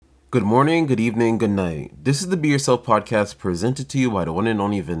Good morning, good evening, good night. This is the Be Yourself podcast presented to you by the one and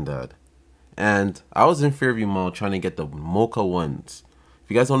only Vindad. And I was in Fairview Mall trying to get the Mocha ones. If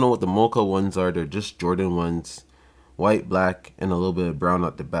you guys don't know what the Mocha ones are, they're just Jordan ones, white, black, and a little bit of brown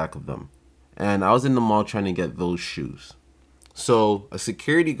at the back of them. And I was in the mall trying to get those shoes. So a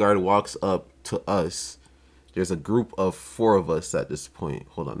security guard walks up to us. There's a group of four of us at this point.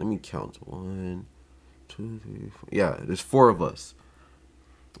 Hold on, let me count. 1, 2, 3, 4. Yeah, there's four of us.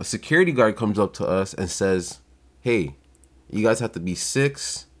 A security guard comes up to us and says, "Hey, you guys have to be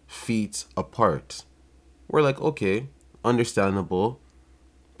 6 feet apart." We're like, okay, understandable.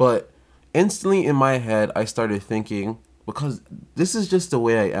 But instantly in my head, I started thinking, because this is just the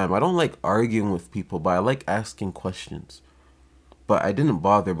way I am. I don't like arguing with people, but I like asking questions. But I didn't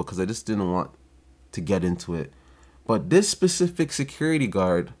bother because I just didn't want to get into it. But this specific security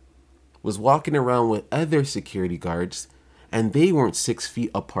guard was walking around with other security guards, and they weren't 6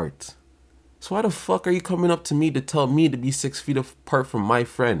 feet apart. So why the fuck are you coming up to me to tell me to be 6 feet apart from my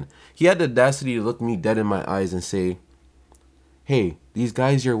friend? He had the audacity to look me dead in my eyes and say, "Hey, these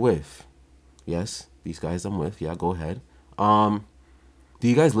guys you're with." Yes, these guys I'm with. Yeah, go ahead. Do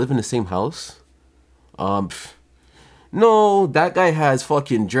you guys live in the same house? Pff, no, that guy has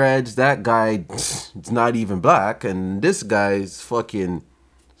fucking dreads. That guy it's not even black, and this guy's fucking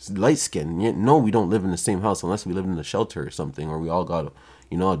light skin. No, we don't live in the same house unless we live in a shelter or something, or we all got,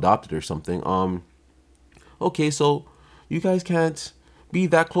 adopted or something. Okay, so you guys can't be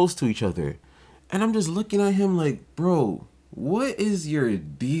that close to each other. And I'm just looking at him like, bro, what is your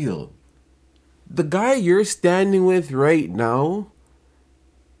deal? The guy you're standing with right now,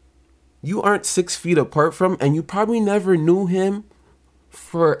 you aren't 6 feet apart from, and you probably never knew him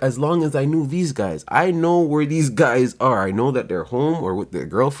for as long as I knew these guys. I know where these guys are. I know that they're home or with their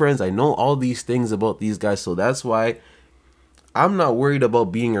girlfriends. I know all these things about these guys. So that's why I'm not worried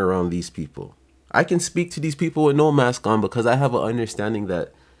about being around these people. I can speak to these people with no mask on because I have an understanding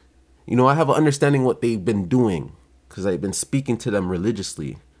that, I have an understanding what they've been doing because I've been speaking to them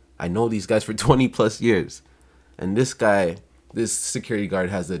religiously. I know these guys for 20 plus years. And this guy, this security guard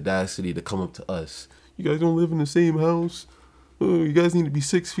has the audacity to come up to us. "You guys don't live in the same house? Oh, you guys need to be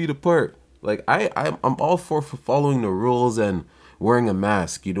 6 feet apart." Like I'm all for following the rules and wearing a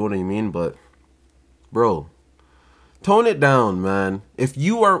mask. You know what I mean? But bro, tone it down, man. If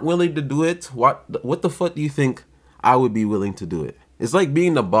you aren't willing to do it, what the fuck do you think I would be willing to do it? It's like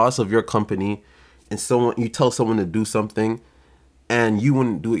being the boss of your company, and you tell someone to do something, and you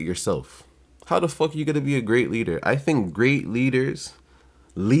wouldn't do it yourself. How the fuck are you gonna be a great leader? I think great leaders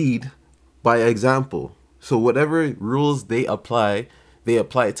lead by example. So whatever rules they apply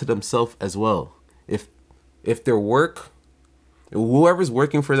it to themselves as well. If their work, whoever's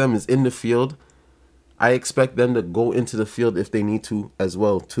working for them is in the field, I expect them to go into the field if they need to as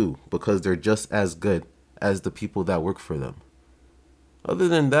well too, because they're just as good as the people that work for them. Other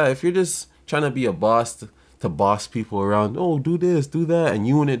than that, if you're just trying to be a boss to boss people around, "Oh, do this, do that," and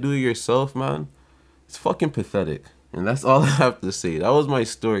you wouldn't do it yourself, man, it's fucking pathetic. And that's all I have to say. That was my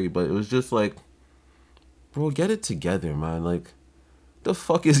story, but it was just like, bro, get it together, man. Like, the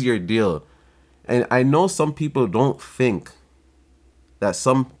fuck is your deal? And I know some people don't think that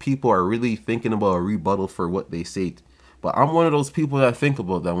some people are really thinking about a rebuttal for what they say. But I'm one of those people that think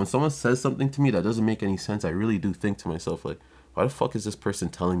about that. When someone says something to me that doesn't make any sense, I really do think to myself, like, why the fuck is this person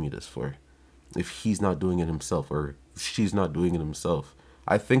telling me this for? If he's not doing it himself or she's not doing it himself.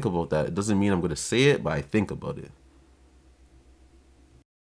 I think about that. It doesn't mean I'm going to say it, but I think about it.